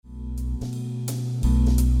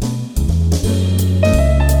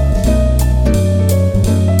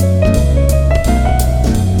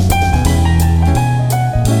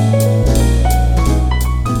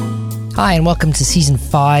Hi, and welcome to Season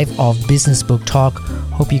 5 of Business Book Talk.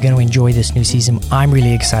 Hope you're going to enjoy this new season. I'm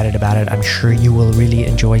really excited about it. I'm sure you will really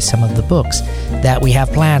enjoy some of the books that we have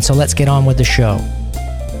planned. So let's get on with the show.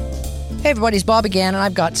 Hey everybody, it's Bob again, and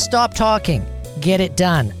I've got Stop Talking, Get It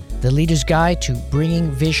Done, the leader's guide to bringing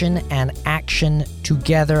vision and action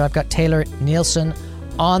together. I've got Taylor Nielsen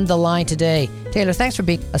on the line today. Taylor, thanks for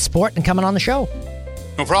being a sport and coming on the show.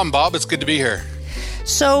 No problem, Bob. It's good to be here.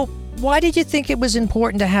 So, why did you think it was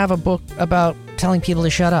important to have a book about telling people to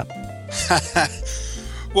shut up?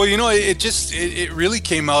 Well, it really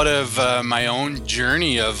came out of my own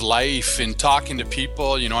journey of life and talking to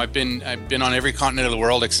people. I've been on every continent of the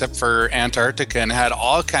world except for Antarctica and had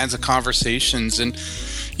all kinds of conversations. And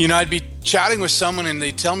I'd be chatting with someone and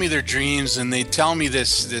they'd tell me their dreams and they'd tell me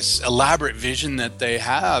this elaborate vision that they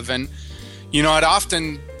have. And I'd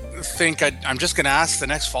often think I'm just going to ask the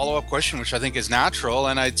next follow-up question, which I think is natural,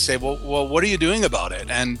 and I'd say, well, what are you doing about it?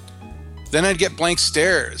 And then I'd get blank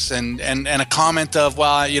stares and a comment of,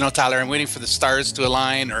 well, Tyler, I'm waiting for the stars to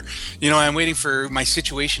align, or I'm waiting for my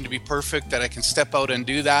situation to be perfect that I can step out and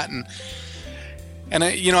do that. And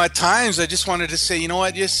I, at times I just wanted to say,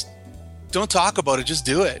 just don't talk about it, just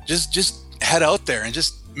do it. Just head out there and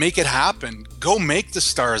just make it happen. Go make the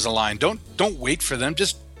stars align. Don't wait for them.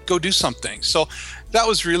 Just go do something. So that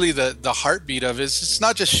was really the heartbeat of it. It's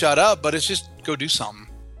not just shut up, but it's just go do something.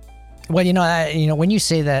 Well, when you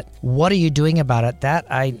say that, what are you doing about it? That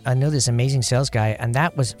I know this amazing sales guy, and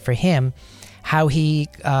that was for him how he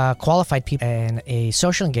qualified people in a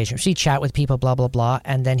social engagement. So he'd chat with people, blah, blah, blah,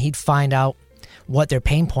 and then he'd find out what their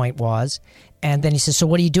pain point was. And then he says, so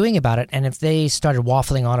what are you doing about it? And if they started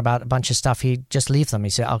waffling on about a bunch of stuff, he'd just leave them.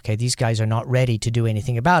 He said, okay, these guys are not ready to do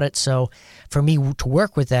anything about it. So for me to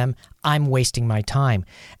work with them, I'm wasting my time.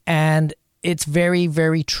 And it's very,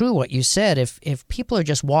 very true what you said. If people are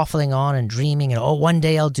just waffling on and dreaming and, one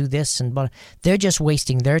day I'll do this, but they're just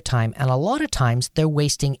wasting their time. And a lot of times they're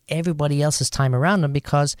wasting everybody else's time around them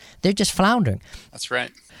because they're just floundering. That's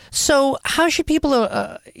right. So how should people,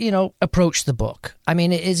 approach the book? I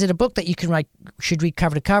mean, is it a book that you can write, should read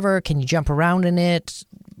cover to cover? Can you jump around in it?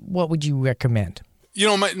 What would you recommend?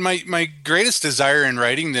 My greatest desire in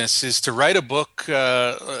writing this is to write a book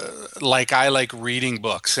like I like reading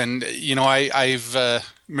books. And, I've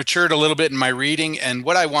matured a little bit in my reading. And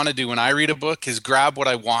what I want to do when I read a book is grab what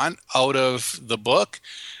I want out of the book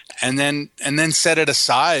and then set it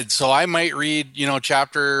aside. So I might read,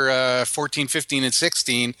 chapter 14, 15, and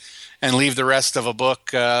 16 and leave the rest of a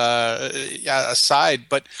book aside.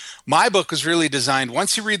 But my book was really designed,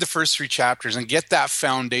 once you read the first 3 chapters and get that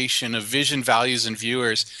foundation of vision, values, and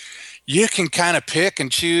viewers, you can kind of pick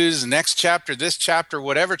and choose next chapter, this chapter,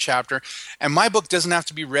 whatever chapter. And my book doesn't have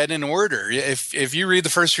to be read in order. If you read the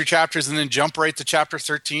first 3 chapters and then jump right to chapter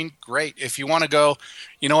 13, great. If you want to go,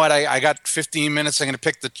 I got 15 minutes, I'm going to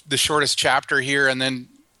pick the shortest chapter here and then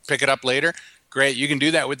pick it up later, great. You can do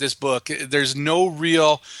that with this book. There's no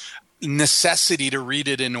real necessity to read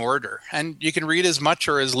it in order. And you can read as much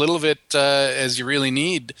or as little of it as you really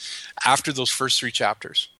need after those first 3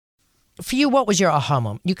 chapters. For you, what was your aha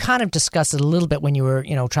moment? You kind of discussed it a little bit when you were,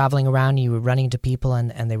 traveling around, you were running into people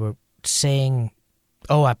and they were saying,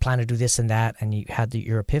 I plan to do this and that, and you had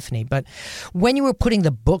your epiphany. But when you were putting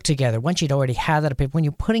the book together, once you'd already had that epiphany, when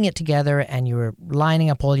you're putting it together and you were lining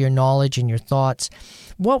up all your knowledge and your thoughts,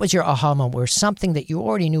 what was your aha moment where something that you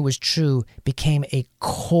already knew was true became a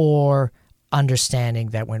core understanding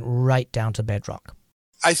that went right down to bedrock?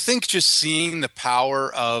 I think just seeing the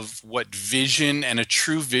power of what vision and a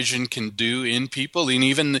true vision can do in people, and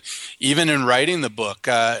even in writing the book,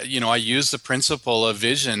 I use the principle of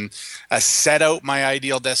vision, set out my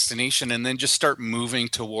ideal destination, and then just start moving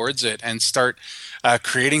towards it and start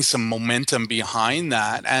creating some momentum behind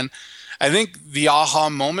that. And I think the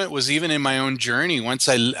aha moment was even in my own journey. Once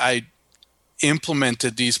I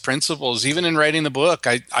implemented these principles, even in writing the book,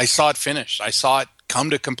 I saw it finished. I saw it come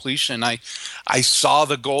to completion. I saw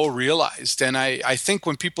the goal realized. And I think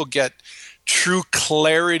when people get true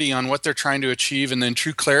clarity on what they're trying to achieve and then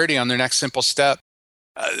true clarity on their next simple step,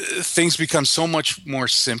 things become so much more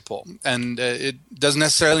simple. And it doesn't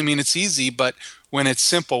necessarily mean it's easy, but when it's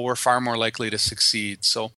simple, we're far more likely to succeed.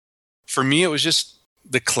 So for me, it was just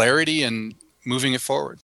the clarity and moving it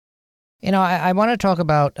forward. I want to talk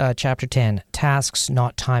about Chapter 10, Tasks,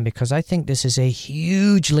 Not Time, because I think this is a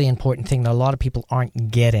hugely important thing that a lot of people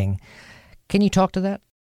aren't getting. Can you talk to that?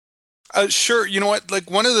 Sure. You know what?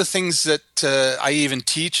 Like one of the things that I even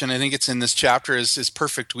teach, and I think it's in this chapter, is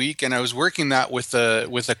Perfect Week. And I was working that with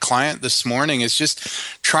a client this morning. Is just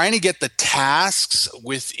trying to get the tasks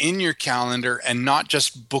within your calendar and not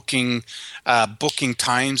just booking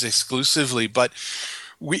times exclusively, but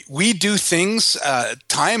we do things.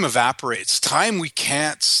 Time evaporates. Time we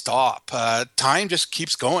can't stop. Time just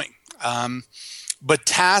keeps going. But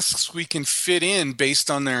tasks we can fit in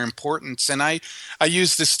based on their importance. And I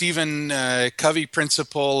use the Stephen Covey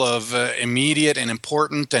principle of immediate and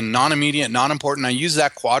important and non-immediate, non-important. I use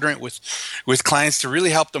that quadrant with clients to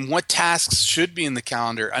really help them what tasks should be in the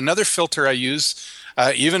calendar. Another filter I use,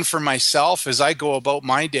 even for myself, as I go about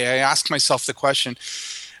my day, I ask myself the question,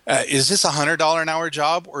 is this a $100 an hour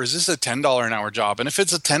job or is this a $10 an hour job? And if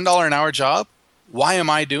it's a $10 an hour job, why am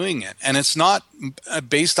I doing it? And it's not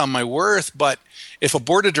based on my worth, but if a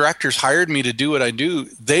board of directors hired me to do what I do,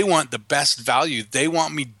 they want the best value. They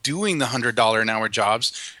want me doing the $100 an hour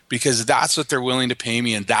jobs because that's what they're willing to pay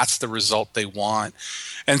me and that's the result they want.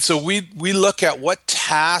 And so we look at what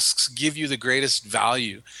tasks give you the greatest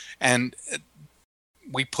value and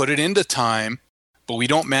we put it into time, but we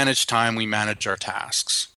don't manage time, we manage our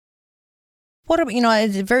tasks. What about,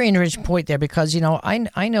 it's a very interesting point there because,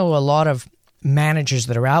 I know a lot of managers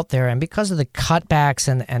that are out there, and because of the cutbacks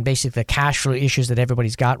and basically the cash flow issues that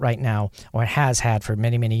everybody's got right now, or has had for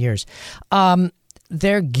many, many years,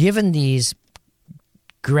 they're given these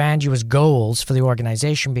grandiose goals for the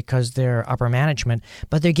organization because they're upper management,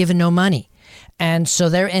 but they're given no money. And so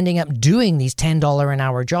they're ending up doing these $10 an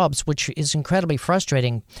hour jobs, which is incredibly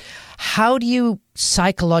frustrating. How do you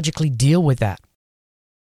psychologically deal with that?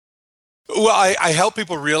 Well, I help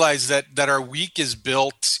people realize that our week is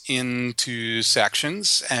built into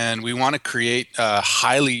sections, and we want to create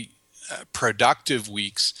highly productive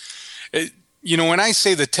weeks. When I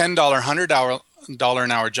say the $10, $100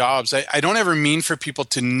 an hour jobs, I don't ever mean for people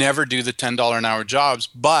to never do the $10 an hour jobs,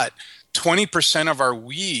 but 20% of our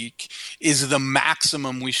week is the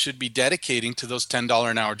maximum we should be dedicating to those $10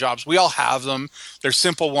 an hour jobs. We all have them. They're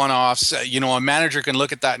simple one-offs. A manager can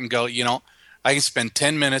look at that and go, I can spend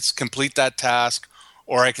 10 minutes, complete that task,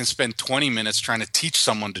 or I can spend 20 minutes trying to teach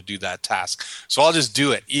someone to do that task. So I'll just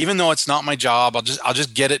do it. Even though it's not my job, I'll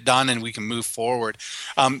just get it done and we can move forward.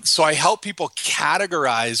 So I help people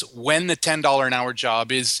categorize when the $10 an hour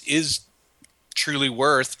job is truly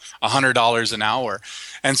worth $100 an hour.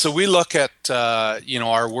 And so we look at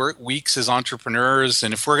our work weeks as entrepreneurs,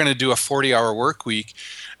 and if we're going to do a 40-hour work week,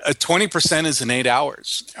 20% is in 8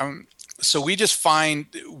 hours. So we just find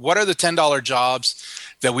what are the $10 jobs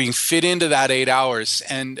that we can fit into that 8 hours.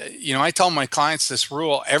 And, I tell my clients this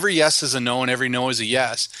rule, every yes is a no and every no is a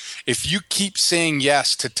yes. If you keep saying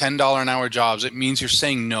yes to $10 an hour jobs, it means you're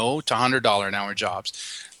saying no to $100 an hour jobs.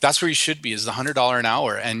 That's where you should be, is the $100 an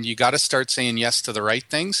hour. And you got to start saying yes to the right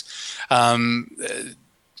things.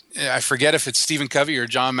 I forget if it's Stephen Covey or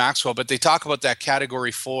John Maxwell, but they talk about that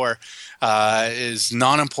category 4 is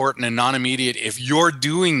non-important and non-immediate. If you're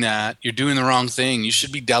doing that, you're doing the wrong thing. You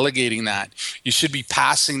should be delegating that. You should be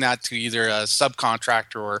passing that to either a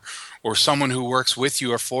subcontractor or someone who works with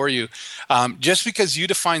you or for you. Just because you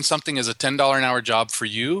define something as a $10 an hour job for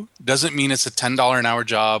you doesn't mean it's a $10 an hour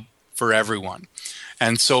job for everyone.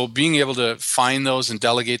 And so being able to find those and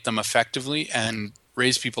delegate them effectively and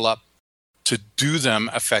raise people up to do them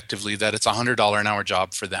effectively, that it's a $100 an hour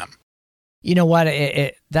job for them. You know what?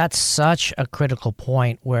 That's such a critical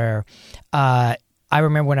point where I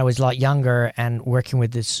remember when I was a lot younger and working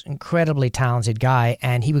with this incredibly talented guy,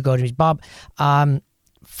 and he would go to me, Bob, find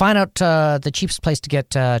out the cheapest place to get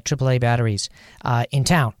AAA batteries in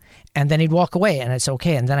town. And then he'd walk away, and it's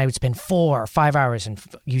okay. And then I would spend 4 or 5 hours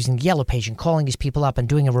using the Yellow Page and calling these people up and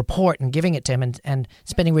doing a report and giving it to him and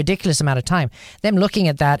spending a ridiculous amount of time. Them looking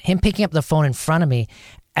at that, him picking up the phone in front of me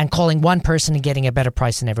and calling one person and getting a better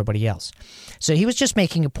price than everybody else. So he was just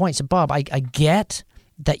making a point. So, Bob, I get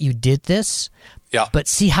that you did this, yeah, but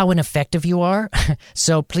see how ineffective you are?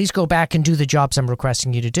 So please go back and do the jobs I'm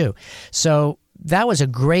requesting you to do. So that was a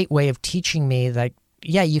great way of teaching me that,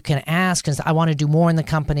 yeah, you can ask, and I want to do more in the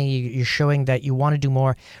company. You're showing that you want to do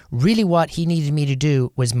more. Really what he needed me to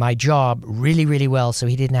do was my job really, really well, so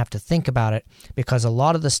he didn't have to think about it, because a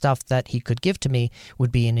lot of the stuff that he could give to me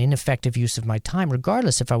would be an ineffective use of my time,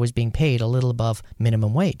 regardless if I was being paid a little above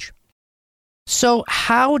minimum wage. So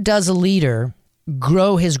how does a leader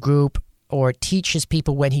grow his group or teach his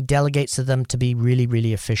people when he delegates to them to be really,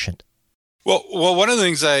 really efficient? Well, one of the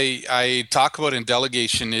things I talk about in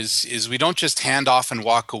delegation is we don't just hand off and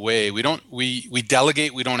walk away. We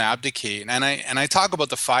delegate, we don't abdicate. And I talk about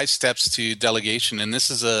the 5 steps to delegation, and this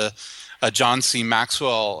is a John C.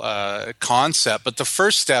 Maxwell concept. But the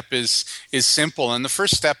first step is simple, and the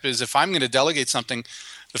first step is, if I'm going to delegate something,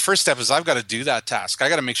 the first step is I've got to do that task. I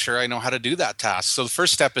got to make sure I know how to do that task. So the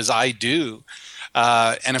first step is I do.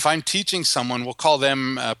 And if I'm teaching someone, we'll call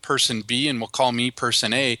them person B and we'll call me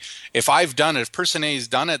person A. If I've done it, if person A has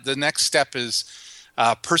done it, the next step is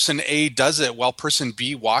Person A does it while person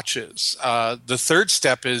B watches. The third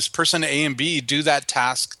step is person A and B do that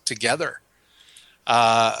task together.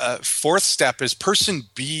 Fourth step is person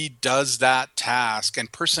B does that task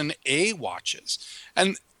and person A watches.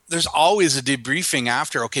 And there's always a debriefing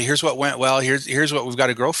after. Okay, here's what went well. Here's what we've got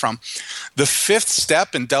to grow from. The fifth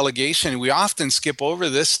step in delegation, we often skip over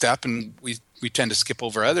this step, and we tend to skip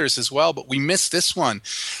over others as well, but we miss this one.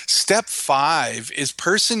 Step 5 is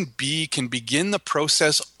person B can begin the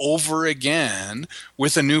process over again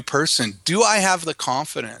with a new person. Do I have the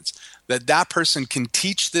confidence that that person can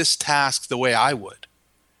teach this task the way I would?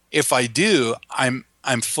 If I do, I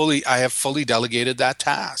have fully delegated that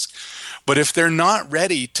task. But if they're not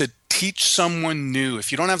ready to teach someone new,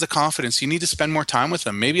 if you don't have the confidence, you need to spend more time with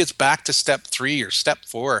them. Maybe it's back to step 3 or step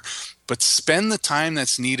 4, but spend the time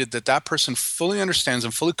that's needed that person fully understands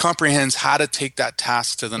and fully comprehends how to take that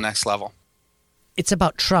task to the next level. It's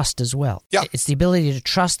about trust as well. Yeah. It's the ability to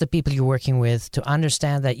trust the people you're working with, to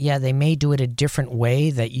understand that, yeah, they may do it a different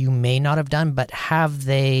way that you may not have done, but have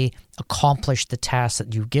they accomplished the task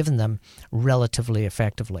that you've given them relatively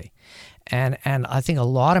effectively? And I think a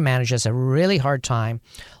lot of managers have a really hard time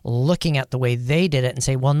looking at the way they did it and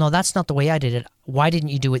say, well, no, that's not the way I did it. Why didn't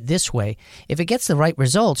you do it this way? If it gets the right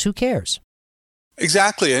results, who cares?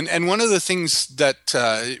 Exactly. And one of the things that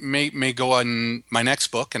may go on my next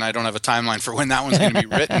book, and I don't have a timeline for when that one's going to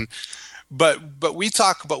be written, but we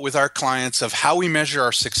talk about with our clients of how we measure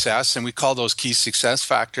our success, and we call those key success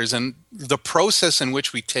factors. And the process in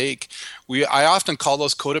which we take, I often call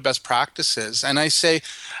those code of best practices. And I say,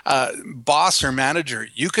 boss or manager,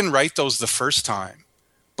 you can write those the first time,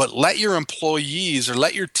 but let your employees or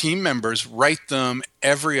let your team members write them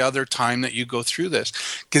every other time that you go through this,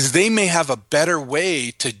 because they may have a better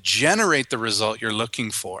way to generate the result you're looking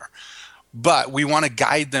for. But we want to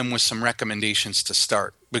guide them with some recommendations to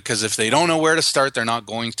start, because if they don't know where to start, they're not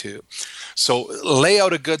going to. So lay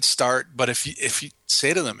out a good start. But if you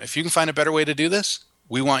say to them, if you can find a better way to do this,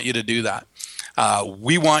 we want you to do that.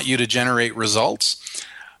 We want you to generate results.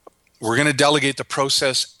 We're going to delegate the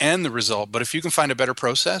process and the result. But if you can find a better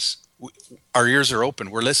process, our ears are open.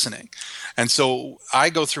 We're listening. And so I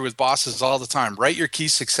go through with bosses all the time. Write your key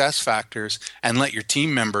success factors and let your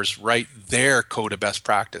team members write their code of best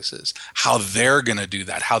practices, how they're going to do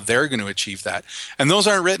that, how they're going to achieve that. And those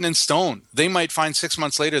aren't written in stone. They might find 6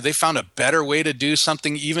 months later they found a better way to do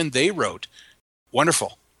something even they wrote.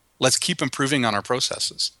 Wonderful. Let's keep improving on our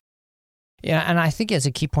processes. Yeah, and I think as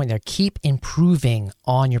a key point there, keep improving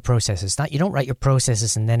on your processes. You don't write your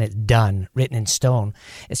processes and then it's done, written in stone.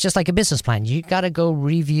 It's just like a business plan. You got to go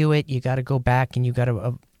review it. You got to go back and you got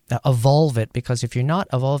to evolve it, because if you're not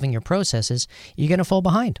evolving your processes, you're going to fall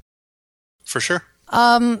behind. For sure.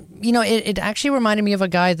 It actually reminded me of a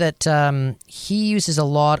guy that he uses a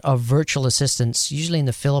lot of virtual assistants, usually in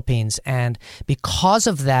the Philippines, and because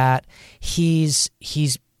of that, he's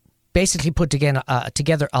basically put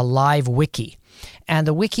together a live wiki. And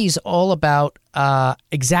the wiki is all about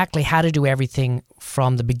exactly how to do everything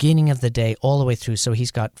from the beginning of the day all the way through. So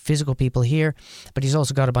he's got physical people here, but he's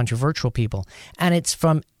also got a bunch of virtual people. And it's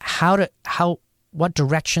from what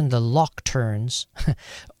direction the lock turns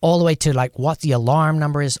all the way to like what the alarm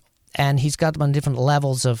number is. And he's got them on different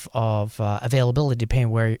levels of availability depending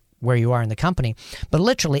where you are in the company. But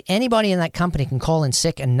literally anybody in that company can call in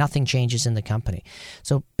sick and nothing changes in the company.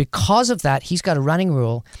 So because of that, he's got a running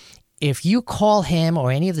rule. If you call him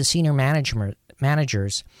or any of the senior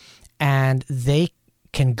managers and they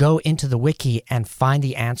can go into the wiki and find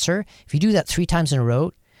the answer, if you do that 3 times in a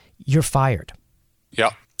row, you're fired.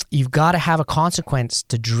 Yeah. You've got to have a consequence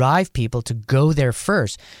to drive people to go there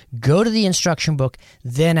first. Go to the instruction book,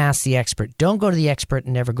 then ask the expert. Don't go to the expert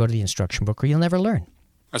and never go to the instruction book, or you'll never learn.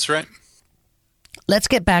 That's right. Let's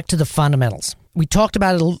get back to the fundamentals. We talked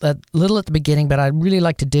about it a little at the beginning, but I'd really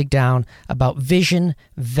like to dig down about vision,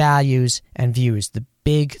 values, and views, the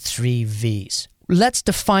big 3 Vs. Let's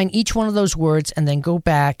define each one of those words and then go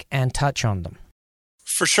back and touch on them.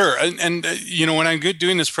 For sure. And when I'm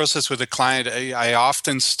doing this process with a client, I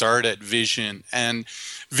often start at vision. And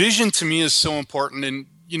vision to me is so important. And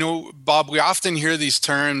Bob, we often hear these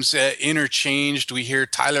terms interchanged. We hear,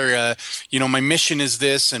 Tyler, my mission is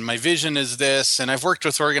this and my vision is this. And I've worked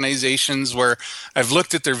with organizations where I've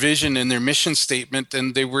looked at their vision and their mission statement,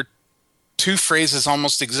 and they were 2 phrases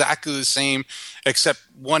almost exactly the same, except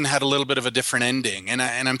one had a little bit of a different ending. And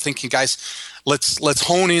I'm thinking, guys, let's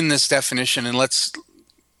hone in this definition and let's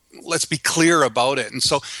be clear about it. And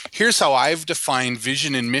so here's how I've defined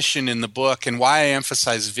vision and mission in the book, and why I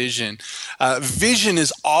emphasize vision. Vision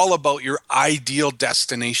is all about your ideal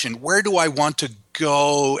destination. Where do I want to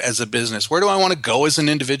go as a business? Where do I want to go as an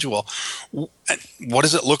individual? What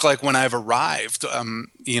does it look like when I've arrived?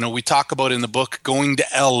 We talk about in the book, going to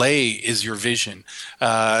LA is your vision.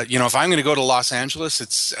 If I'm going to go to Los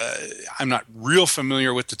Angeles, I'm not real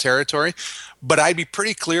familiar with the territory, but I'd be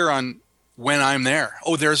pretty clear on when I'm there.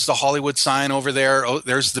 Oh, there's the Hollywood sign over there. Oh,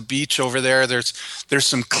 there's the beach over there. There's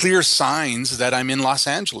some clear signs that I'm in Los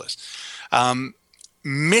Angeles.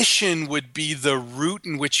 Mission would be the route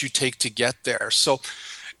in which you take to get there. So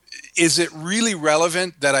is it really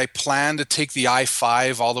relevant that I plan to take the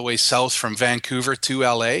I-5 all the way south from Vancouver to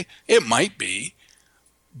LA? It might be.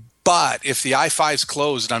 But if the I-5 is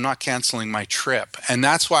closed, I'm not canceling my trip. And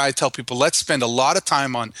that's why I tell people, let's spend a lot of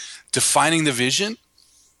time on defining the vision.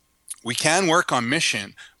 We can work on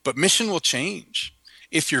mission, but mission will change.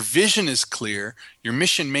 If your vision is clear, your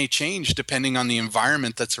mission may change depending on the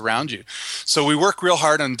environment that's around you. So we work real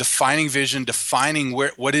hard on defining vision, defining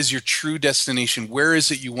what is your true destination, where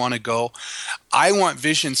is it you want to go. I want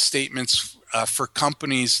vision statements for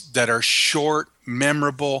companies that are short,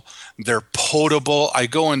 memorable, they're potable. I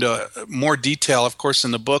go into more detail, of course,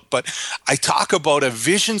 in the book, but I talk about a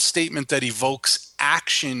vision statement that evokes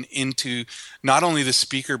action into not only the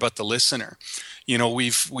speaker, but the listener.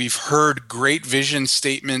 We've heard great vision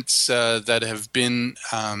statements that have been,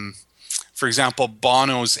 for example,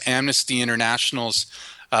 Bono's Amnesty International's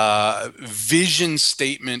vision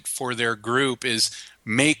statement for their group is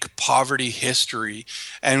make poverty history.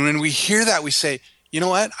 And when we hear that, we say, you know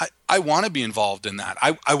what? I want to be involved in that.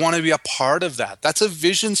 I want to be a part of that. That's a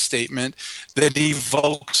vision statement that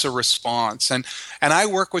evokes a response. And I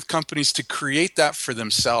work with companies to create that for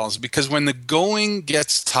themselves, because when the going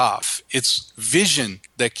gets tough, it's vision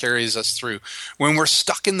that carries us through. When we're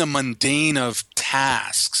stuck in the mundane of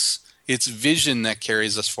tasks, it's vision that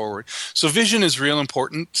carries us forward. So vision is real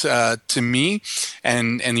important to me,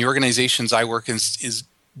 and the organizations I work in is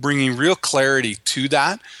bringing real clarity to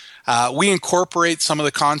that. We incorporate some of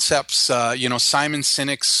the concepts, Simon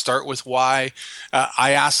Sinek's Start With Why.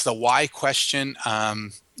 I ask the why question.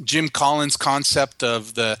 Jim Collins' concept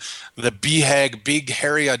of the BHAG, big,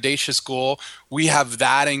 hairy, audacious goal. We have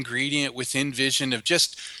that ingredient within vision of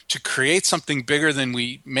just to create something bigger than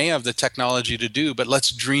we may have the technology to do, but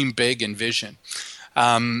let's dream big in vision.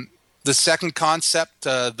 The second concept,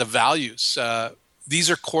 the values. These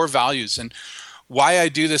are core values. And why I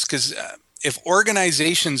do this, because if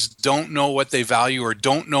organizations don't know what they value or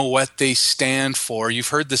don't know what they stand for, you've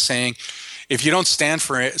heard the saying, if you don't stand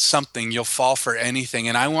for something, you'll fall for anything.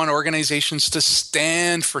 And I want organizations to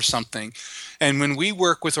stand for something. And when we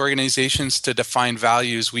work with organizations to define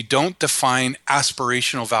values, we don't define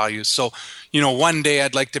aspirational values. So, one day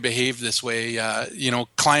I'd like to behave this way.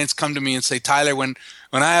 Clients come to me and say, Tyler, when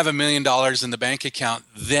I have $1 million in the bank account,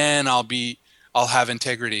 then I'll have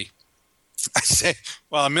integrity. I say,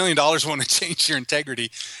 well, $1 million won't change your integrity.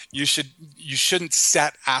 You shouldn't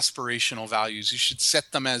set aspirational values. You should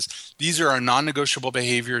set them as, these are our non-negotiable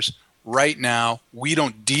behaviors right now. We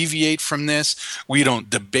don't deviate from this. We don't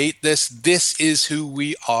debate this. This is who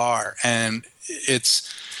we are. And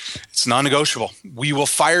it's non-negotiable. We will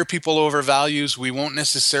fire people over values. We won't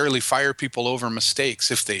necessarily fire people over mistakes.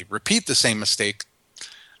 If they repeat the same mistake,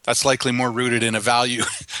 that's likely more rooted in a value.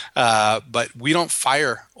 But we don't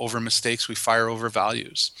fire over mistakes. We fire over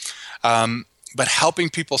values. But helping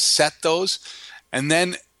people set those. And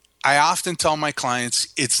then I often tell my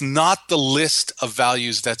clients, it's not the list of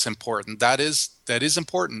values that's important. That is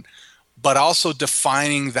important. But also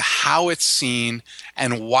defining the how it's seen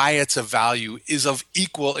and why it's a value is of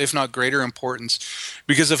equal, if not greater importance.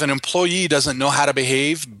 Because if an employee doesn't know how to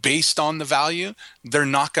behave based on the value, they're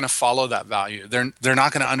not going to follow that value. They're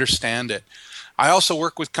not going to understand it. I also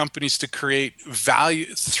work with companies to create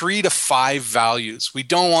 3 to 5 values. We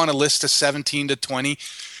don't want a list of 17 to 20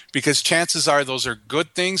 because chances are those are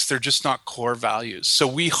good things. They're just not core values. So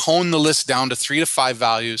we hone the list down to 3 to 5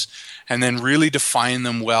 values and then really define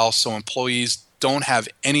them well so employees don't have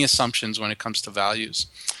any assumptions when it comes to values.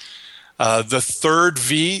 The third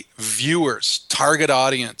V, viewers, target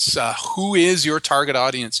audience. Who is your target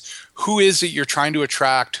audience? Who is it you're trying to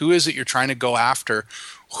attract? Who is it you're trying to go after?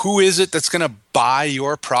 Who is it that's going to buy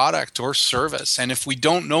your product or service? And if we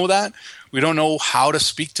don't know that, we don't know how to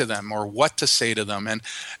speak to them or what to say to them. And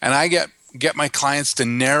I get my clients to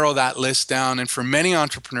narrow that list down. And for many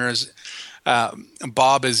entrepreneurs,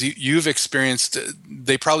 Bob, as you've experienced,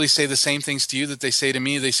 they probably say the same things to you that they say to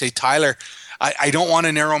me. They say, Tyler, I don't want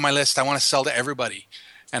to narrow my list. I want to sell to everybody.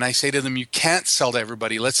 And I say to them, you can't sell to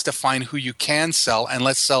everybody. Let's define who you can sell and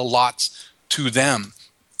let's sell lots to them.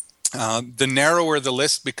 The narrower the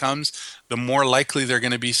list becomes, the more likely they're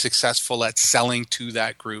going to be successful at selling to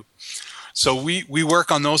that group. So we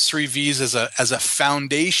work on those three V's as a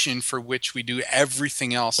foundation for which we do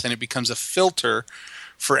everything else, and it becomes a filter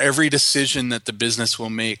for every decision that the business will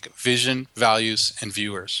make: vision, values, and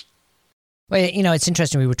viewers. Well, it's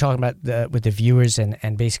interesting. We were talking about with the viewers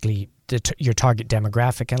and basically your target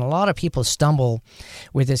demographic, and a lot of people stumble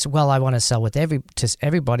with this. Well, I want to sell to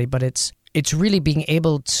everybody, but it's really being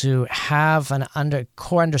able to have an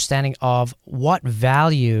core understanding of what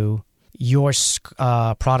value your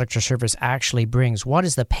product or service actually brings. What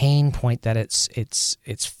is the pain point that it's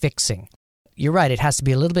fixing? You're right. It has to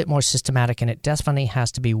be a little bit more systematic, and it definitely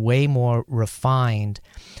has to be way more refined,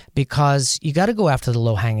 because you got to go after the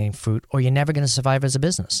low-hanging fruit, or you're never going to survive as a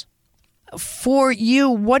business. For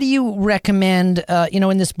you, what do you recommend?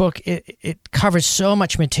 In this book, it covers so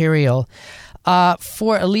much material.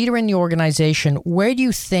 For a leader in the organization, where do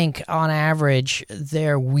you think, on average,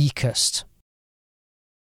 they're weakest?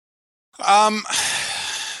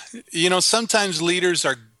 Sometimes leaders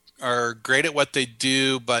are great at what they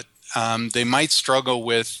do, but they might struggle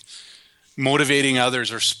with motivating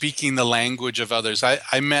others or speaking the language of others.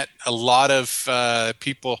 I met a lot of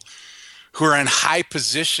people who are in high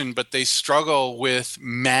position, but they struggle with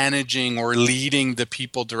managing or leading the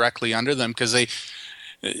people directly under them, because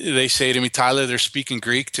they say to me, Tyler, they're speaking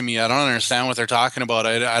Greek to me. I don't understand what they're talking about.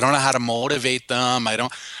 I don't know how to motivate them. I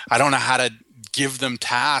don't know how to give them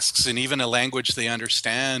tasks and even a language they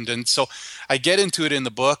understand. And so I get into it in the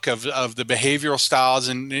book of the behavioral styles,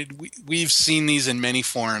 and we've seen these in many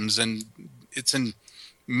forms, and it's in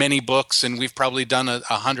many books, and we've probably done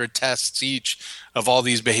 100 tests each of all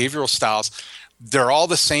these behavioral styles. They're all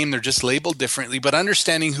the same. They're just labeled differently, but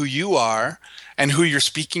understanding who you are and who you're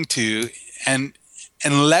speaking to, and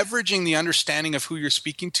leveraging the understanding of who you're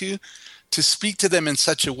speaking to speak to them in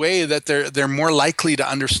such a way that they're more likely to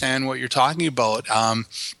understand what you're talking about.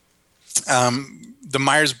 The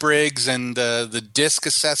Myers-Briggs and the DISC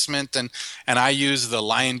assessment, and I use the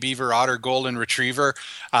Lion, Beaver, Otter, Golden Retriever.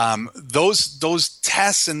 Those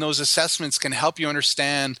tests and those assessments can help you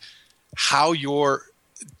understand how your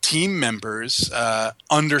team members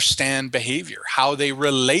understand behavior, how they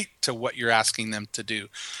relate to what you're asking them to do.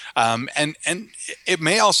 And it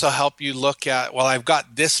may also help you look at, well, I've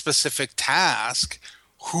got this specific task,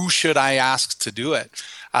 who should I ask to do it?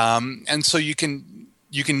 And so you can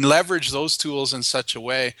leverage those tools in such a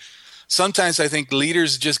way. Sometimes I think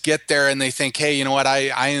leaders just get there and they think, hey, you know what,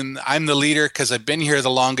 I'm the leader because I've been here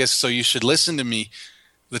the longest, so you should listen to me.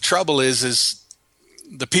 The trouble is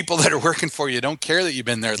the people that are working for you don't care that you've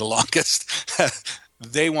been there the longest.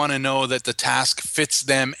 They want to know that the task fits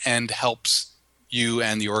them and helps you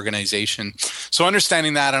and the organization. So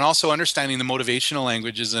understanding that, and also understanding the motivational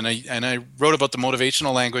languages, and I wrote about the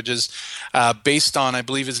motivational languages based on, I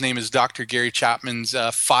believe his name is Dr. Gary Chapman's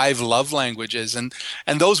 5 love languages, and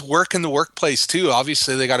those work in the workplace too.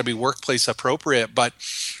 Obviously, they got to be workplace appropriate, but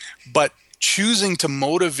choosing to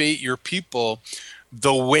motivate your people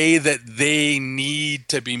the way that they need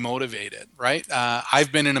to be motivated, right?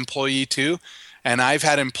 I've been an employee too, and I've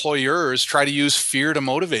had employers try to use fear to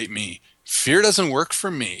motivate me. Fear doesn't work for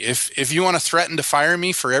me. If you want to threaten to fire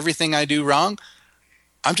me for everything I do wrong,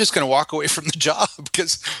 I'm just going to walk away from the job,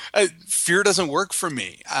 because fear doesn't work for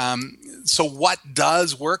me. So what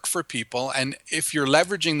does work for people? And if you're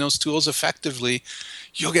leveraging those tools effectively,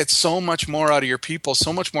 you'll get so much more out of your people,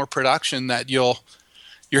 so much more production that your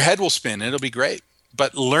head will spin. It'll be great.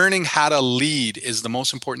 But learning how to lead is the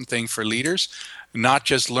most important thing for leaders, not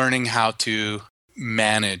just learning how to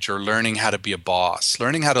manage or learning how to be a boss,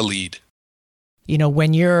 learning how to lead.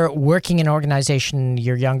 When you're working in an organization,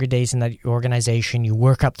 your younger days in that organization, you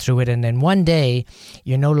work up through it, and then one day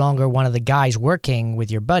you're no longer one of the guys working with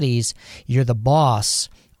your buddies, you're the boss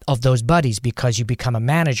of those buddies because you become a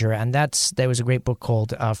manager. And there was a great book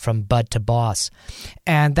called From Bud to Boss.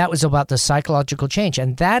 And that was about the psychological change.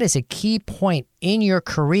 And that is a key point in your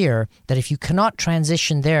career, that if you cannot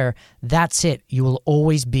transition there, that's it. You will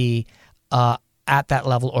always be at that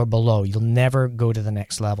level or below. You'll never go to the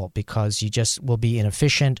next level, because you just will be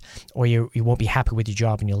inefficient, or you won't be happy with your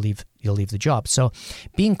job, and you'll leave the job. So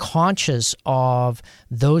being conscious of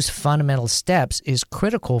those fundamental steps is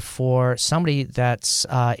critical for somebody that's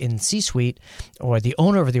in C-suite or the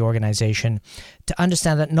owner of the organization, to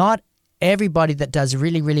understand that not everybody that does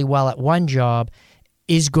really, really well at one job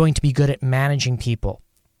is going to be good at managing people.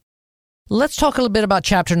 Let's talk a little bit about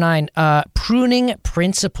Chapter 9, pruning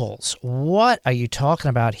principles. What are you talking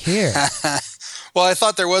about here? Well, I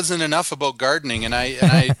thought there wasn't enough about gardening, and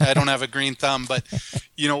I don't have a green thumb. But,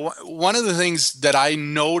 one of the things that I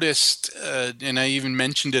noticed, and I even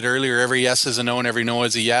mentioned it earlier, every yes is a no and every no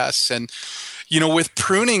is a yes. And, with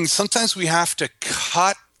pruning, sometimes we have to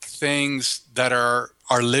cut things that are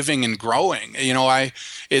living and growing.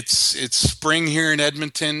 It's spring here in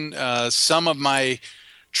Edmonton. Some of my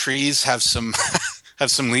trees have some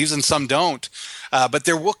have some leaves and some don't. But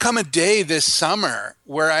there will come a day this summer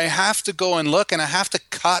where I have to go and look, and I have to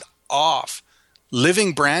cut off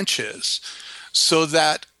living branches so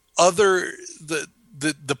that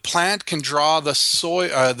the plant can draw the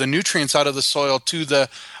soil, the nutrients out of the soil to the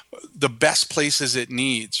best places it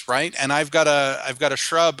needs, right? And I've got a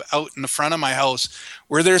shrub out in the front of my house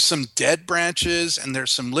where there's some dead branches and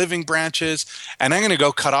there's some living branches, and I'm going to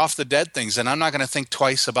go cut off the dead things, and I'm not going to think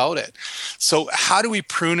twice about it. So how do we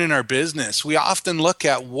prune in our business? We often look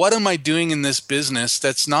at, what am I doing in this business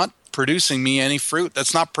that's not producing me any fruit,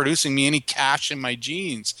 that's not producing me any cash in my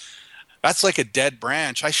jeans? That's like a dead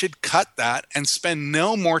branch. I should cut that and spend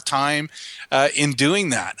no more time in doing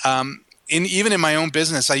that. Even in my own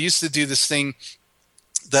business, I used to do this thing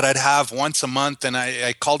that I'd have once a month, and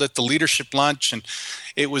I called it the leadership lunch, and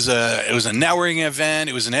it was a networking event,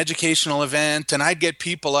 it was an educational event, and I'd get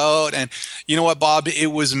people out, and you know what, Bob,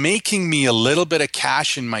 it was making me a little bit of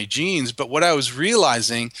cash in my jeans, but what I was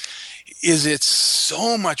realizing is it's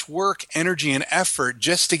so much work, energy, and effort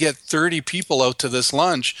just to get 30 people out to this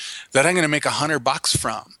lunch that I'm going to make $100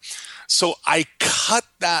 from. So I cut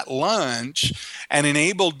that lunch and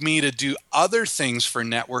enabled me to do other things for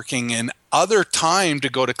networking and other time to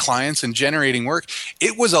go to clients and generating work.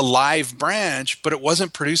 It was a live branch, but it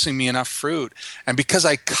wasn't producing me enough fruit. And because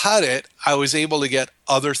I cut it, I was able to get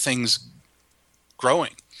other things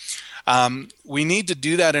growing. We need to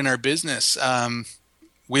do that in our business.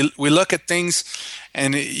 We look at things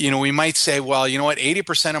and, we might say, well, you know what,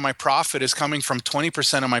 80% of my profit is coming from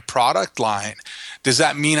 20% of my product line. Does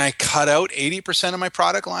that mean I cut out 80% of my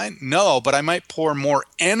product line? No, but I might pour more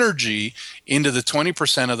energy into the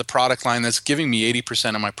 20% of the product line that's giving me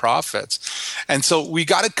 80% of my profits. And so we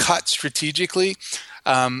got to cut strategically.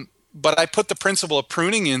 But I put the principle of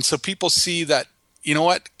pruning in so people see that, you know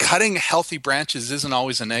what, cutting healthy branches isn't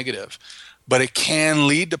always a negative, but it can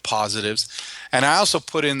lead to positives. And I also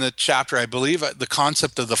put in the chapter, I believe, the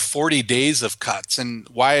concept of the 40 days of cuts. And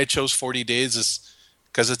why I chose 40 days is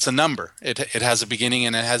because it's a number. It has a beginning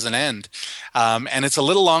and it has an end. And it's a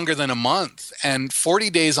little longer than a month. And 40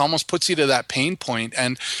 days almost puts you to that pain point.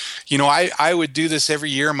 And, I would do this every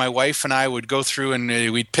year. My wife and I would go through and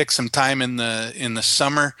we'd pick some time in the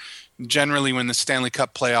summer, generally when the Stanley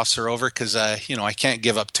Cup playoffs are over, because I can't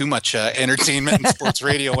give up too much entertainment and sports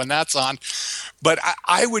radio when that's on. But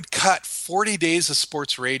I would cut 40 days of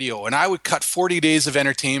sports radio, and I would cut 40 days of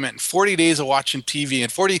entertainment, and 40 days of watching TV,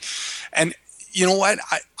 and you know what?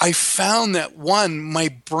 I found that, one, my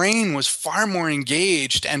brain was far more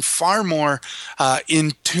engaged and far more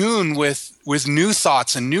in tune with new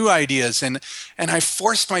thoughts and new ideas, and I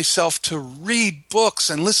forced myself to read books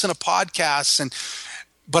and listen to podcasts,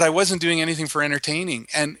 but I wasn't doing anything for entertaining.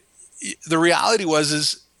 And the reality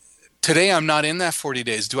is today I'm not in that 40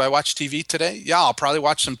 days. Do I watch TV today? Yeah, I'll probably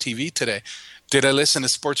watch some TV today. Did I listen to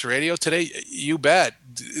sports radio today? You bet.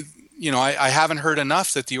 I haven't heard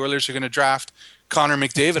enough that the Oilers are going to draft Connor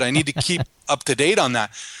McDavid. I need to keep up to date on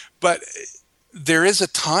that. But there is a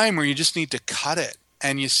time where you just need to cut it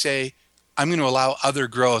and you say, I'm going to allow other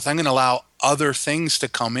growth. I'm going to allow other things to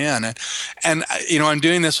come in. And I'm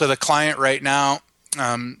doing this with a client right now.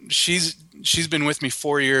 She's been with me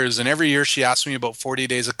 4 years, and every year she asks me about 40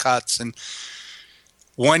 days of cuts. And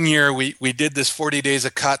one year we did this 40 days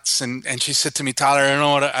of cuts, and she said to me, Tyler,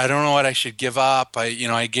 I don't know what I should give up.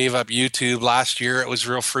 I gave up YouTube last year. It was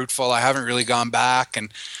real fruitful. I haven't really gone back, and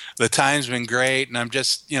the time's been great. And I'm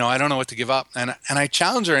just, I don't know what to give up. And I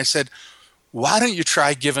challenged her. I said, why don't you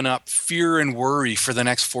try giving up fear and worry for the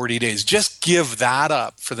next 40 days? Just give that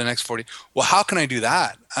up for the next 40. Well, how can I do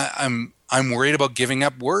that? I'm worried about giving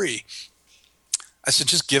up worry. I said,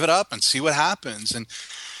 just give it up and see what happens.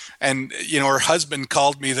 And her husband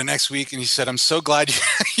called me the next week and he said, I'm so glad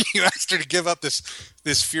you asked her to give up this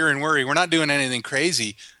fear and worry. We're not doing anything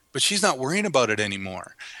crazy, but she's not worrying about it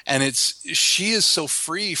anymore. And she is so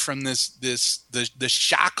free from the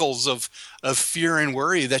shackles of fear and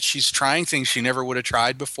worry that she's trying things she never would have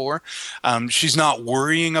tried before. She's not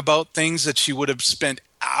worrying about things that she would have spent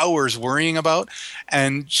hours worrying about,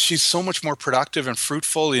 and she's so much more productive and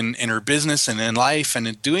fruitful in her business and in life and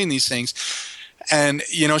in doing these things. And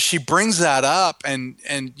she brings that up, and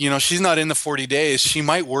she's not in the 40 days. She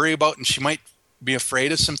might worry about and she might be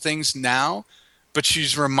afraid of some things now, but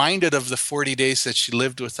she's reminded of the 40 days that she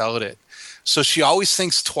lived without it. So she always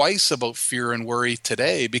thinks twice about fear and worry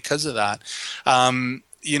today because of that.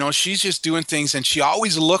 She's just doing things, and she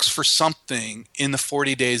always looks for something in the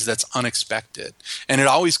 40 days that's unexpected. And it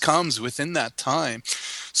always comes within that time.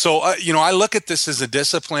 So, I look at this as a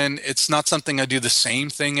discipline. It's not something I do the same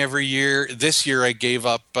thing every year. This year I gave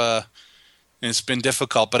up, and it's been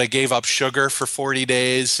difficult, but I gave up sugar for 40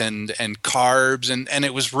 days and carbs, and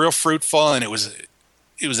it was real fruitful, and it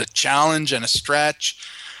was a challenge and a stretch.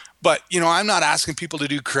 But, I'm not asking people to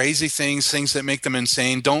do crazy things that make them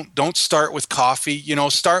insane. Don't start with coffee.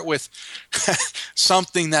 Start with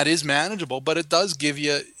something that is manageable, but it does give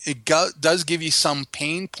you some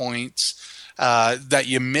pain points that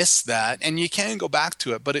you miss that, and you can go back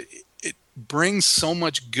to it. But it brings so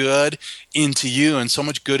much good into you and so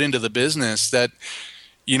much good into the business that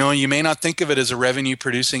you may not think of it as a revenue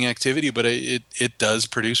producing activity, but it does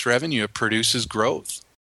produce revenue. It produces growth.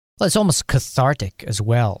 Well, it's almost cathartic as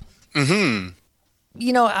well. Mm-hmm.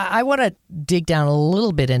 I want to dig down a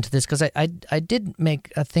little bit into this because I did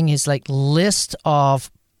make a thing is like list of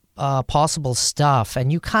possible stuff,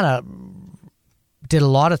 and you kind of did a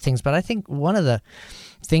lot of things, but I think one of the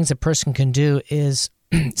things a person can do is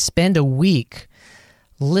spend a week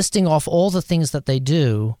listing off all the things that they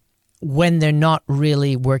do when they're not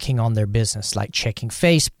really working on their business, like checking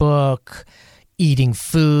Facebook, eating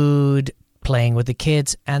food, playing with the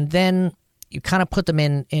kids, and then you kind of put them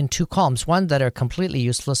in two columns, one that are completely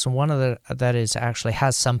useless and one that is actually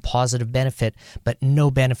has some positive benefit, but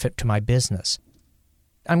no benefit to my business.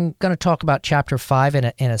 I'm going to talk about Chapter 5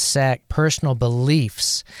 in a sec, personal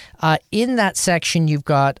beliefs. In that section, you've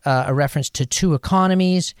got a reference to two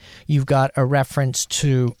economies, you've got a reference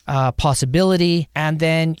to possibility, and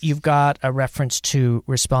then you've got a reference to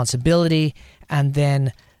responsibility, and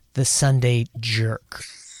then the Sunday jerk.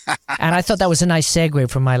 And I thought that was a nice segue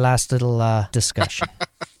from my last little discussion.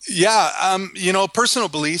 Yeah, personal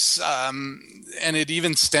beliefs, and it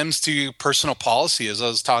even stems to personal policy. As I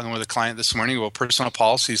was talking with a client this morning about personal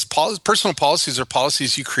policies. Personal policies are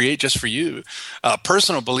policies you create just for you.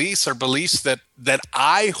 Personal beliefs are beliefs that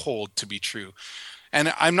I hold to be true.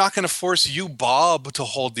 And I'm not going to force you, Bob, to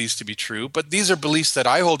hold these to be true, but these are beliefs that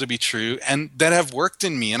I hold to be true and that have worked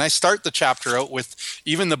in me. And I start the chapter out with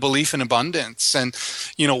even the belief in abundance. And,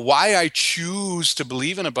 why I choose to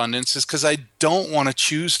believe in abundance is because I don't want to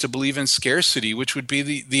choose to believe in scarcity, which would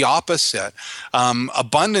be the opposite.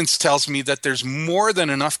 Abundance tells me that there's more than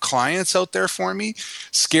enough clients out there for me.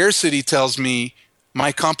 Scarcity tells me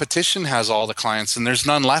my competition has all the clients and there's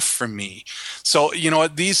none left for me. So,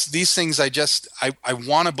 these things I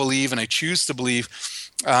want to believe and I choose to believe.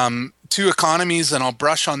 Two economies, and I'll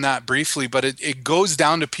brush on that briefly, but it goes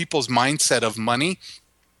down to people's mindset of money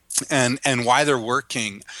and why they're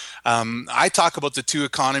working. I talk about the two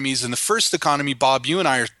economies, and the first economy, Bob, you and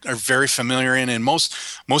I are very familiar in, and most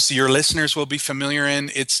of your listeners will be familiar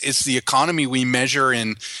in. It's the economy we measure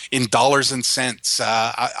in dollars and cents.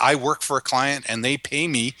 I work for a client and they pay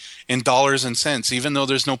me in dollars and cents. Even though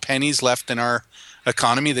there's no pennies left in our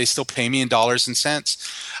economy, they still pay me in dollars and cents.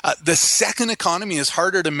 The second economy is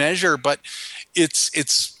harder to measure, but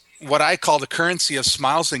it's what I call the currency of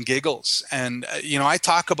smiles and giggles. And, I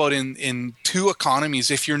talk about in two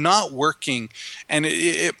economies, if you're not working, and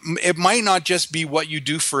it might not just be what you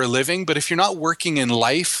do for a living, but if you're not working in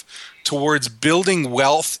life towards building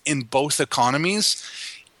wealth in both economies,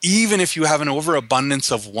 even if you have an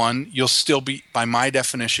overabundance of one, you'll still be, by my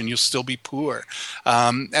definition, you'll still be poor.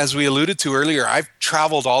 As we alluded to earlier, I've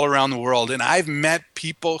traveled all around the world and I've met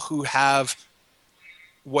people who have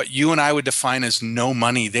what you and I would define as no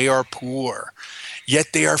money. They are poor,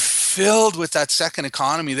 yet they are filled with that second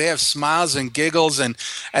economy. They have smiles and giggles and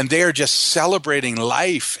they are just celebrating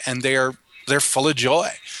life, and they're full of joy.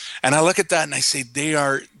 And I look at that and I say, they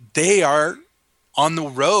are on the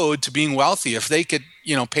road to being wealthy. If they could,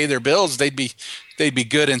 pay their bills, they'd be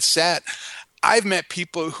good and set. I've met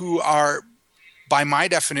people who are, by my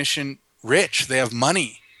definition, rich. They have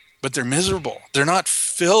money, but they're miserable. They're not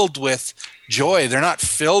filled with joy. They're not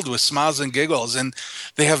filled with smiles and giggles, and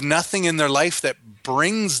they have nothing in their life that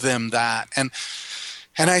brings them that. And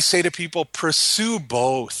I say to people, pursue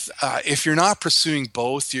both. If you're not pursuing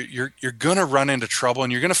both, you're going to run into trouble,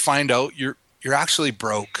 and you're going to find out you're actually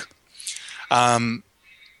broke. In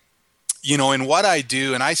what I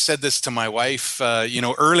do, and I said this to my wife,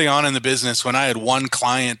 early on in the business when I had one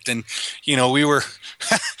client, and we were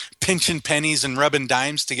pinching pennies and rubbing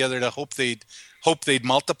dimes together to hope they'd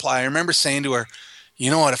multiply. I remember saying to her,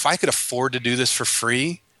 you know what, if I could afford to do this for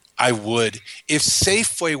free, I would. If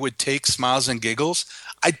Safeway would take smiles and giggles,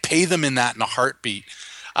 I'd pay them in that in a heartbeat.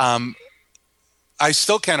 I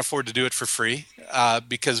still can't afford to do it for free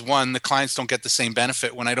because, one, the clients don't get the same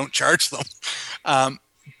benefit when I don't charge them.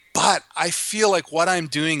 But I feel like what I'm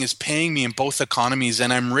doing is paying me in both economies,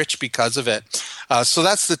 and I'm rich because of it. So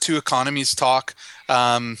that's the two economies talk.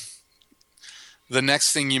 the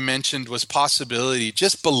next thing you mentioned was possibility,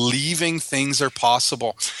 just believing things are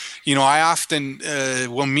possible. I often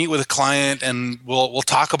will meet with a client and we'll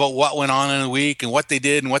talk about what went on in a week and what they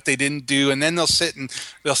did and what they didn't do. And then they'll sit and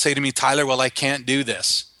they'll say to me, Tyler, well, I can't do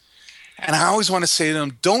this. And I always want to say to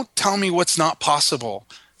them, don't tell me what's not possible.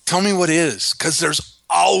 Tell me what is, because there's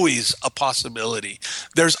always a possibility.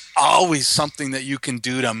 There's always something that you can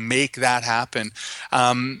do to make that happen.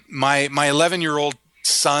 My 11-year-old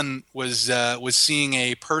son was seeing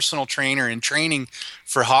a personal trainer in training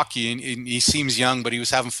for hockey, and he seems young, but he was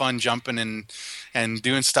having fun jumping and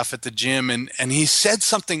doing stuff at the gym. And he said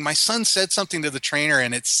something. My son said something to the trainer,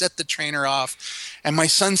 and it set the trainer off. And my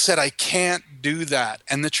son said, I can't do that.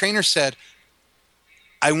 And the trainer said,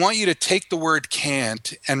 I want you to take the word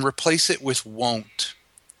can't and replace it with won't.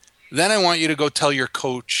 Then I want you to go tell your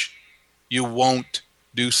coach you won't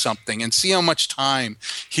do something, and see how much time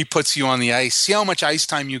he puts you on the ice. See how much ice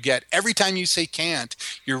time you get. Every time you say can't,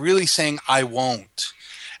 you're really saying I won't.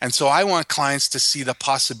 And so I want clients to see the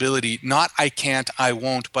possibility, not I can't, I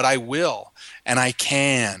won't, but I will, and I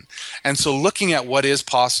can. And so looking at what is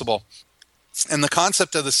possible. And the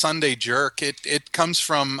concept of the Sunday jerk, it comes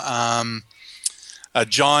from a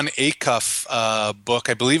Jon Acuff book.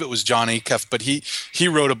 I believe it was Jon Acuff, but he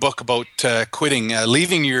wrote a book about quitting,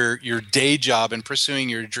 leaving your day job and pursuing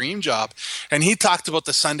your dream job. And he talked about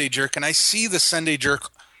the Sunday jerk, and I see the Sunday jerk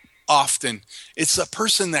often. It's a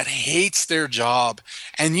person that hates their job,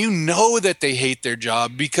 and you know that they hate their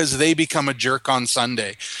job because they become a jerk on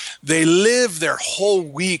Sunday. They live their whole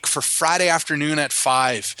week for Friday afternoon at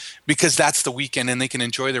 5 because that's the weekend and they can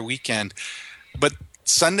enjoy their weekend. But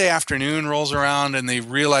Sunday afternoon rolls around and they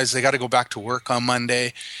realize they got to go back to work on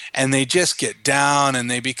Monday, and they just get down and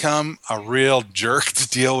they become a real jerk to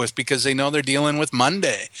deal with because they know they're dealing with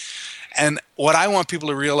Monday. And what I want people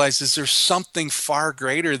to realize is there's something far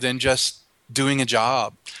greater than just doing a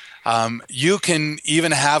job. You can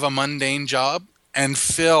even have a mundane job and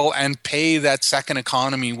fill and pay that second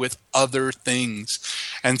economy with other things.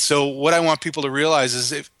 And so what I want people to realize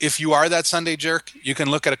is if you are that Sunday jerk, you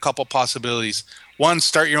can look at a couple possibilities. One,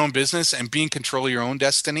 start your own business and be in control of your own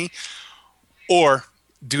destiny, or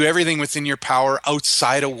do everything within your power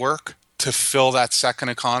outside of work to fill that second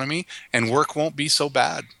economy, and work won't be so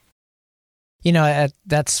bad.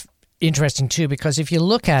 That's interesting too, because if you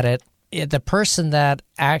look at it, the person that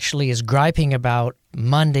actually is griping about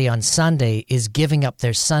Monday on Sunday is giving up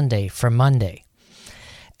their Sunday for Monday.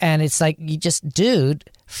 And it's like,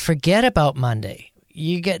 dude, forget about Monday.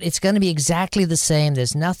 It's going to be exactly the same.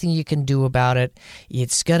 There's nothing you can do about it.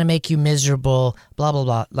 It's going to make you miserable, blah, blah,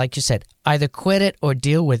 blah. Like you said, either quit it or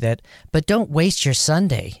deal with it, but don't waste your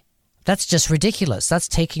Sunday. That's just ridiculous. That's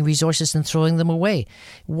taking resources and throwing them away.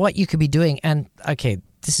 What you could be doing, and okay,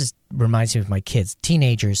 reminds me of my kids,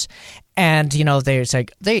 teenagers, and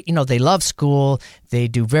they love school. They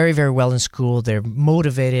do very, very well in school. They're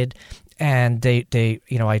motivated, and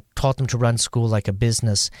I taught them to run school like a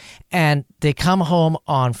business. And they come home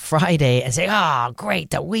on Friday and say, "Oh, great,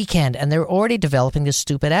 the weekend," and they're already developing this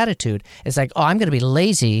stupid attitude. It's like, "Oh, I'm going to be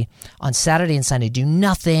lazy on Saturday and Sunday, do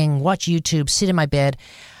nothing, watch YouTube, sit in my bed."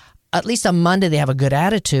 At least on Monday, they have a good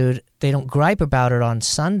attitude. They don't gripe about it on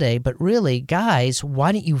Sunday. But really, guys,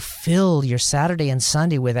 why don't you fill your Saturday and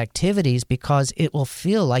Sunday with activities, because it will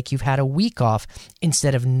feel like you've had a week off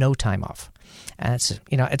instead of no time off. And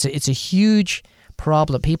it's a huge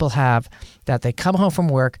problem people have, that they come home from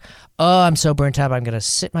work, "Oh, I'm so burnt out, I'm going to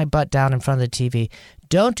sit my butt down in front of the TV."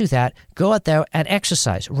 Don't do that. Go out there and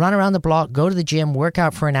exercise. Run around the block, go to the gym, work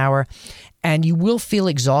out for an hour. And you will feel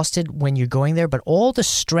exhausted when you're going there, but all the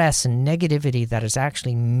stress and negativity that is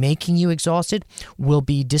actually making you exhausted will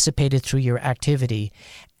be dissipated through your activity.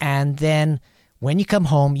 And then when you come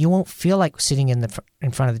home, you won't feel like sitting in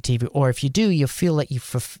front of the TV. Or if you do, you'll feel like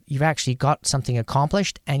you've actually got something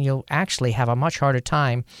accomplished, and you'll actually have a much harder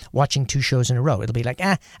time watching 2 shows in a row. It'll be like,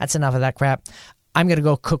 that's enough of that crap. I'm going to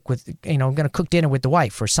go I'm going to cook dinner with the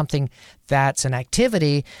wife, or something that's an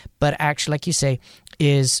activity, but actually, like you say,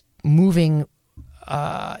 is moving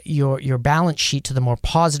your balance sheet to the more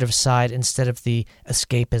positive side instead of the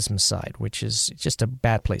escapism side, which is just a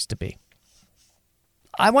bad place to be.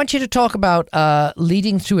 I want you to talk about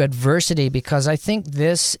leading through adversity, because I think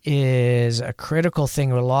this is a critical thing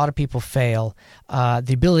where a lot of people fail.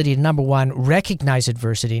 The ability to, number one, recognize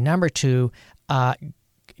adversity. Number two,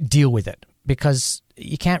 deal with it, because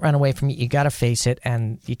you can't run away from it. You got to face it,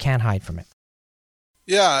 and you can't hide from it.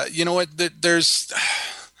 Yeah, you know what?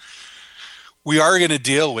 We are going to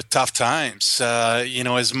deal with tough times.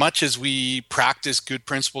 As much as we practice good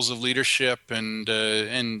principles of leadership and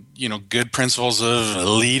good principles of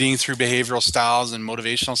leading through behavioral styles and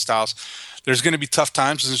motivational styles, there's going to be tough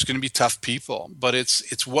times and there's going to be tough people, but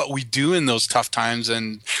it's what we do in those tough times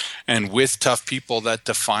and with tough people that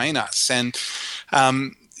define us. And,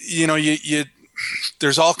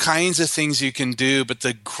 there's all kinds of things you can do, but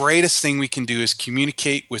the greatest thing we can do is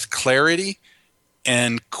communicate with clarity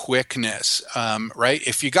and quickness, right?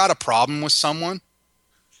 If you got a problem with someone,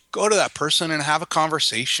 go to that person and have a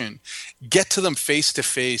conversation. Get to them face to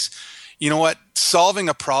face. You know what? Solving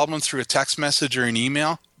a problem through a text message or an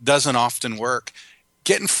email doesn't often work.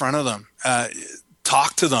 Get in front of them.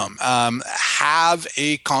 Talk to them. Have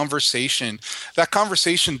a conversation. That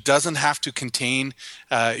conversation doesn't have to contain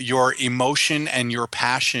your emotion and your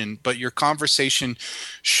passion, but your conversation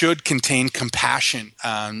should contain compassion.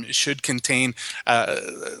 Should contain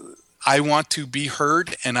I want to be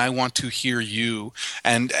heard and I want to hear you,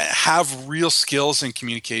 and have real skills in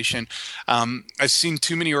communication. I've seen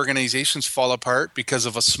too many organizations fall apart because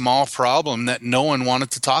of a small problem that no one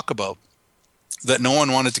wanted to talk about, that no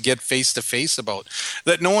one wanted to get face-to-face about,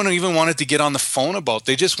 that no one even wanted to get on the phone about.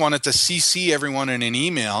 They just wanted to CC everyone in an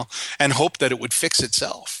email and hope that it would fix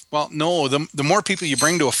itself. Well, no, the more people you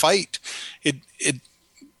bring to a fight, it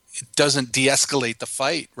doesn't de-escalate the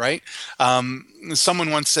fight, right?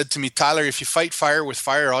 Someone once said to me, Tyler, if you fight fire with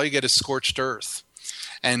fire, all you get is scorched earth.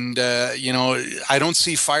 And, I don't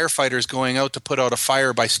see firefighters going out to put out a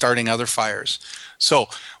fire by starting other fires. So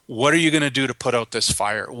what are you going to do to put out this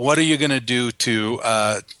fire? What are you going to do to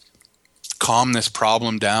calm this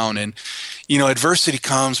problem down? And, adversity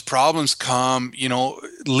comes, problems come.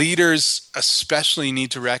 Leaders especially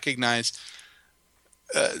need to recognize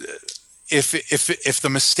if the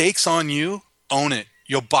mistake's on you, own it.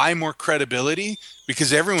 You'll buy more credibility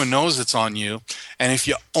because everyone knows it's on you. And if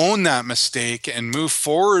you own that mistake and move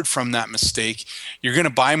forward from that mistake, you're going to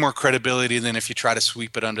buy more credibility than if you try to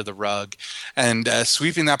sweep it under the rug. And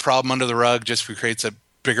sweeping that problem under the rug just creates a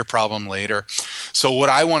bigger problem later. So what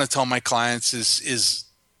I want to tell my clients is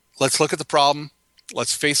let's look at the problem.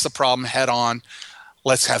 Let's face the problem head on.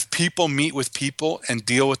 Let's have people meet with people and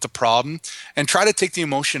deal with the problem and try to take the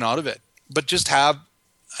emotion out of it. But just have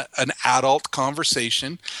an adult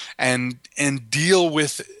conversation and deal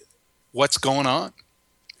with what's going on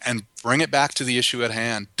and bring it back to the issue at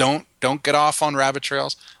hand. Don't get off on rabbit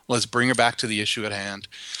trails. Let's bring it back to the issue at hand,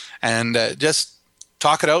 and just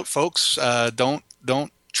talk it out, folks. Don't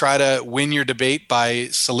try to win your debate by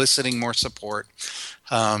soliciting more support.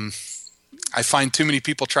 I find too many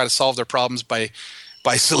people try to solve their problems by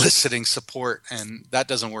soliciting support, and that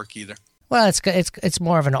doesn't work either. Well, it's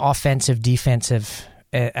more of an offensive, defensive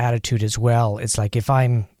attitude as well. It's like if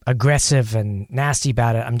I'm aggressive and nasty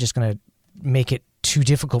about it, I'm just going to make it too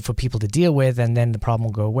difficult for people to deal with, and then the problem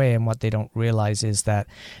will go away. And what they don't realize is that,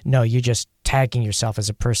 no, you're just tagging yourself as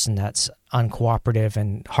a person that's uncooperative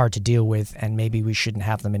and hard to deal with, and maybe we shouldn't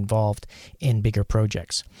have them involved in bigger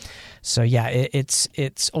projects. So yeah,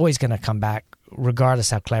 it's always going to come back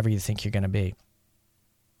regardless how clever you think you're going to be.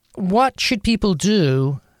 What should people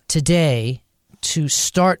do today to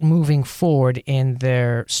start moving forward in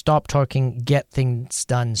their stop talking, get things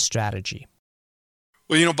done strategy?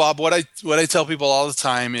 Well, Bob, what I tell people all the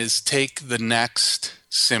time is take the next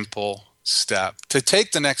simple step. To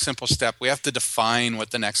take the next simple step, we have to define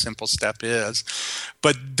what the next simple step is.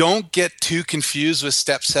 But don't get too confused with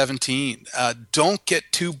step 17. Don't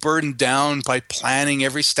get too burdened down by planning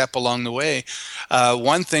every step along the way.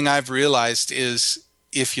 One thing I've realized is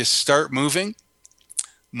if you start moving,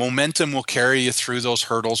 momentum will carry you through those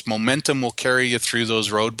hurdles. Momentum will carry you through those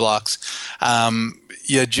roadblocks.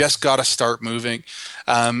 You just got to start moving.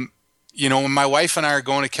 When my wife and I are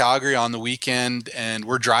going to Calgary on the weekend and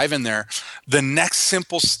we're driving there, the next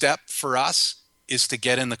simple step for us is to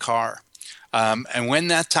get in the car. And when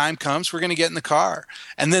that time comes, we're going to get in the car.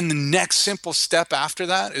 And then the next simple step after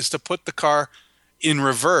that is to put the car in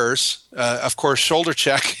reverse, of course, shoulder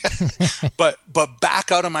check, but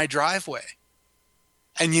back out of my driveway.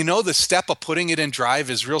 And the step of putting it in drive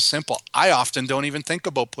is real simple. I often don't even think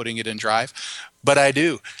about putting it in drive, but I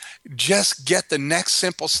do. Just get the next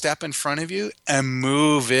simple step in front of you and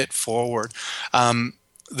move it forward.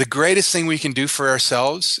 The greatest thing we can do for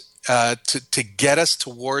ourselves to get us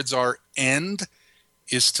towards our end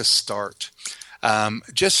is to start.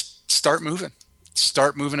 Just start moving.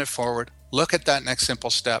 Start moving it forward. Look at that next simple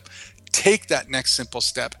step. Take that next simple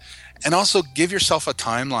step. And also give yourself a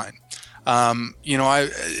timeline.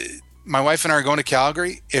 My wife and I are going to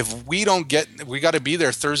Calgary. If we got to be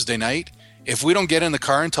there Thursday night. If we don't get in the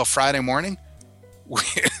car until Friday morning,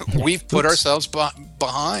 we've put ourselves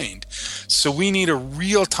behind. So we need a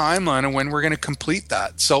real timeline of when we're going to complete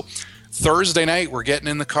that. So Thursday night, we're getting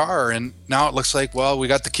in the car, and now it looks like, well, we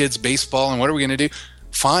got the kids' baseball, and what are we going to do?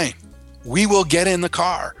 Fine. we will get in the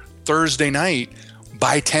car Thursday night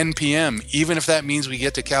by 10 p.m., even if that means we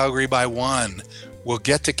get to Calgary by 1. We'll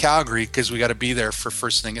get to Calgary because we got to be there for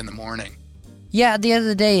first thing in the morning. Yeah, at the end of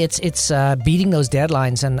the day, it's beating those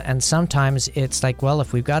deadlines, and sometimes it's like, well,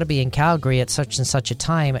 if we've got to be in Calgary at such and such a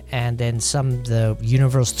time, and then the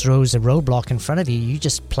universe throws a roadblock in front of you, you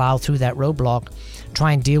just plow through that roadblock,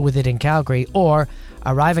 try and deal with it in Calgary, or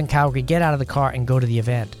arrive in Calgary, get out of the car, and go to the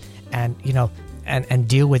event, and and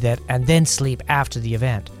deal with it, and then sleep after the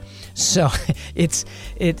event. So it's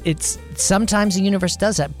sometimes the universe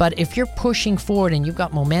does that, but if you're pushing forward and you've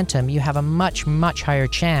got momentum, you have a much, much higher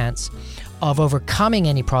chance of overcoming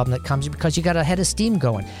any problem that comes because you got a head of steam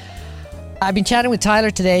going. I've been chatting with Tyler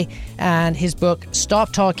today, and his book,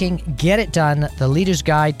 Stop Talking, Get It Done, The Leader's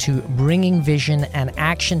Guide to Bringing Vision and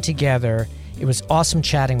Action Together. It was awesome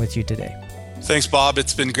chatting with you today. Thanks, Bob.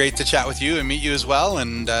 It's been great to chat with you and meet you as well,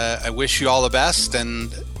 and I wish you all the best.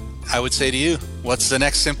 And I would say to you, what's the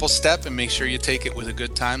next simple step? And make sure you take it with a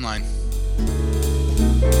good timeline.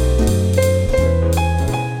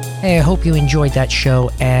 Hey, I hope you enjoyed that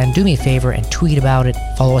show, and do me a favor and tweet about it.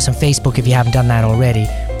 Follow us on Facebook if you haven't done that already.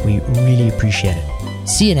 We really appreciate it.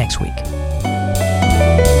 See you next week.